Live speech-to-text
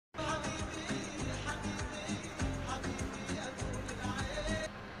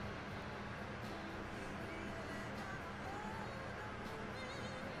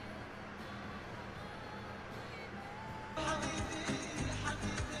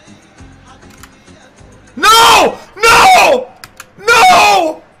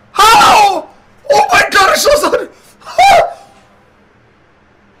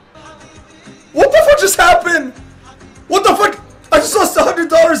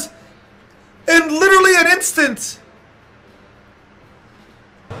accent!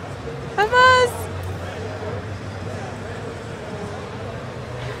 Vamos!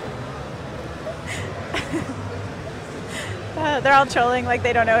 They're all trolling like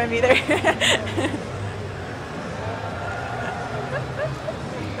they don't know him either.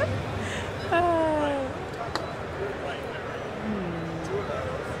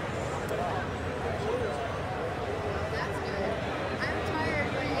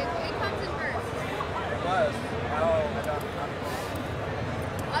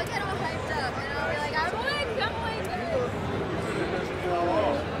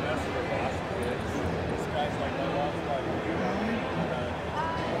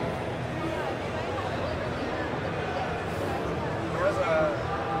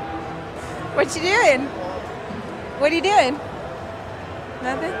 What you doing? What are you doing?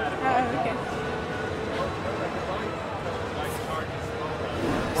 Nothing? Oh, okay.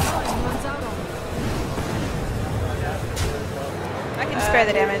 I can spare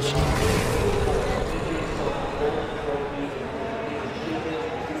the damage.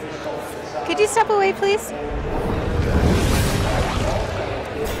 Could you step away, please?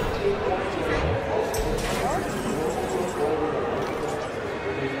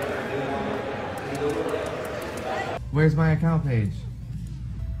 Where's my account page?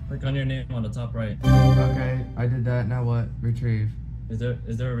 Click on your name on the top right. Okay, I did that. Now what? Retrieve. Is there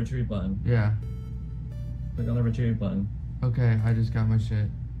a retrieve button? Yeah. Click on the retrieve button. Okay, I just got my shit.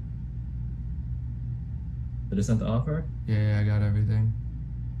 Did it send the offer? Yeah, I got everything.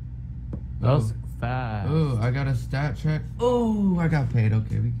 That was fast. Ooh, I got a stat check. Oh, I got paid.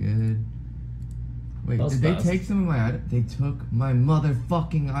 Okay, we good. Wait, did they take some of my item? They took my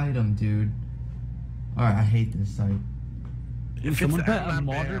motherfucking item, dude. Alright, I hate this site. If someone put a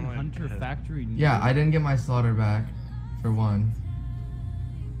modern hunter factory. Yeah, I didn't get my slaughter back, for one.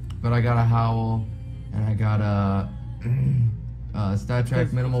 But I got a howl, and I got a stat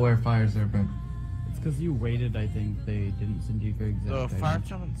check, minimal wear, fire serpent. It's because you waited, I think. They didn't send you your exact The fire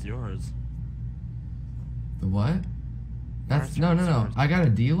challenge yours. The what? That's no. I got a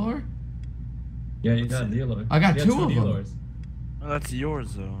D-lore? Yeah, you got a D-lore. I got two of them. Oh, that's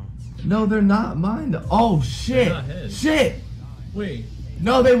yours though. No, they're not mine. Oh shit! They're not his. Shit! Wait.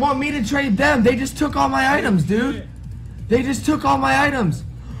 No, they want me to trade them. They just took all my items, dude. They just took all my items.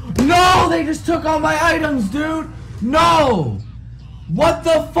 No, they just took all my items, dude. No! What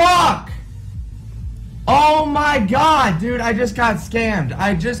the fuck? Oh my god, dude, I just got scammed.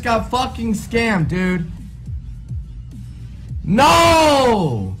 I just got fucking scammed, dude.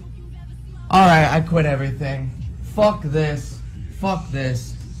 No! Alright, I quit everything. Fuck this. Fuck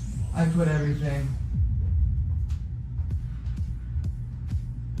this. I quit everything.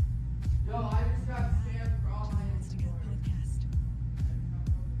 Yo, I just got scammed for all my inventory.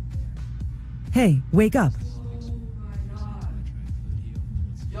 Hey, wake up.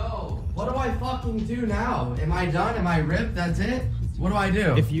 Yo, what do I fucking do now? Am I done? Am I ripped? That's it? What do I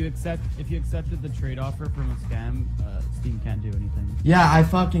do? If you accepted the trade offer from a scam, Steam can't do anything. Yeah, I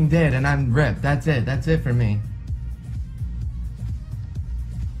fucking did, and I'm ripped. That's it. That's it for me.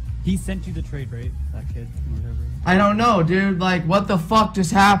 He sent you the trade, right? That kid, whatever. I don't know, dude. Like, what the fuck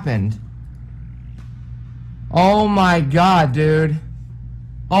just happened? Oh my god, dude.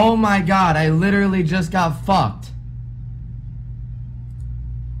 Oh my god, I literally just got fucked.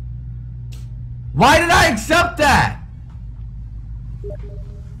 Why did I accept that?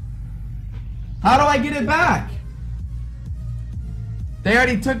 How do I get it back? They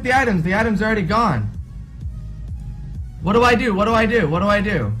already took the items. The items are already gone. What do I do? What do I do? What do I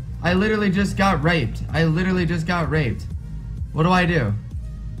do? I literally just got raped. I literally just got raped. What do I do?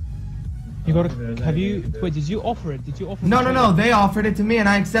 You got to, have you, wait, did you offer it? Did you offer it? No, they offered it to me and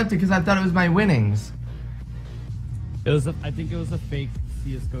I accepted because I thought it was my winnings. It was I think it was a fake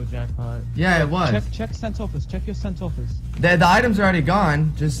CSGO jackpot. Yeah, it was. Check sent office, check your sent office. The items are already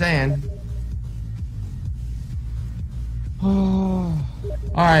gone, just saying.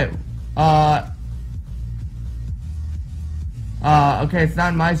 Alright, okay, it's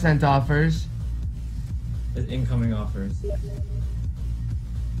not my sent offers. It's incoming offers.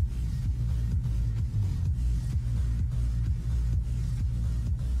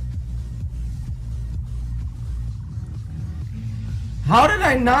 How did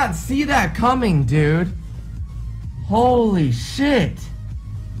I not see that coming, dude? Holy shit.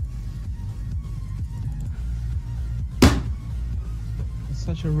 It's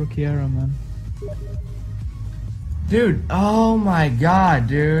such a rookie error, man. Dude, oh my god,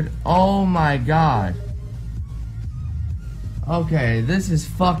 dude. Oh my god. Okay, this is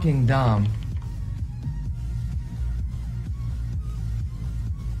fucking dumb.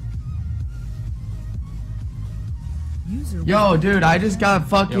 Yo, dude, I just got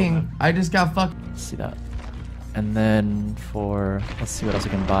fucking. See that. And then for, let's see what else I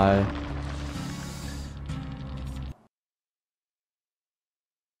can buy.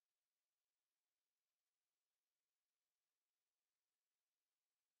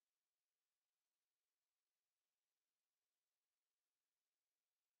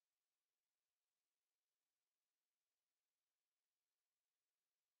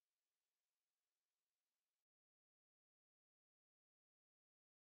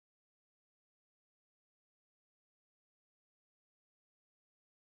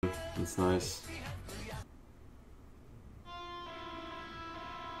 That's nice.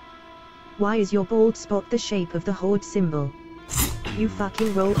 Why is your bald spot the shape of the horde symbol? You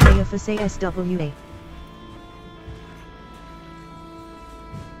fucking role player for CSWA.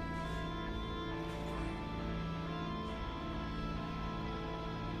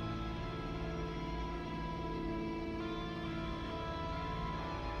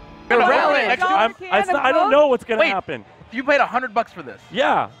 I don't know what's gonna happen. You paid $100 for this.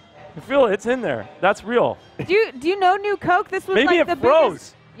 Yeah, I feel it's in there. That's real. Do you know New Coke? This was Maybe like it the froze.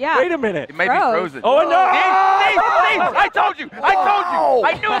 biggest. Yeah. Wait a minute. It may be frozen. Oh no! I told you! I told you!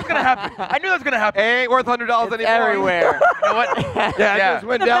 I knew it was gonna happen. I knew it was gonna happen. It ain't worth $100 anymore. Everywhere. You know what? Yeah, it just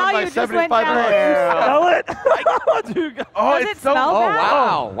went down by 75 bucks. Smell it? Dude. Oh, Does it's it so. smell Oh bad?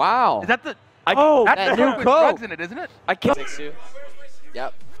 Wow, wow. Is that the? That's That's the new Coke with Coke. drugs in it, isn't it? I can't. 6-2.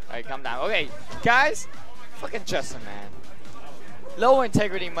 Yep. Alright, calm down. Okay, guys. Fucking Justin, man. Low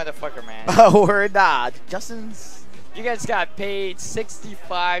integrity motherfucker, man. Oh, we're not. Justin's. You guys got paid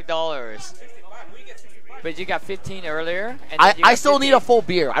 $65. But you got 15 earlier. And I still need a full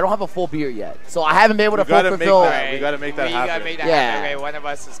beer. I don't have a full bear yet. So I haven't been able to fulfill. We gotta make that happen. You gotta make that happen. Okay, one of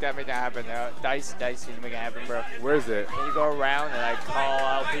us is gonna make that happen. Dice, can you make it happen, bro? Where is it? Can you go around and like call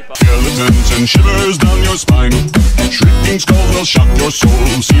out people? Skeletons and shivers down your spine. Shrieking skulls will shock your soul,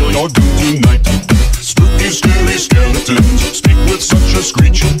 seal your doom tonight. Spooky, scary skeletons speak with such a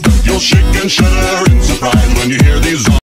screech. You'll shake and shudder in surprise when you hear these.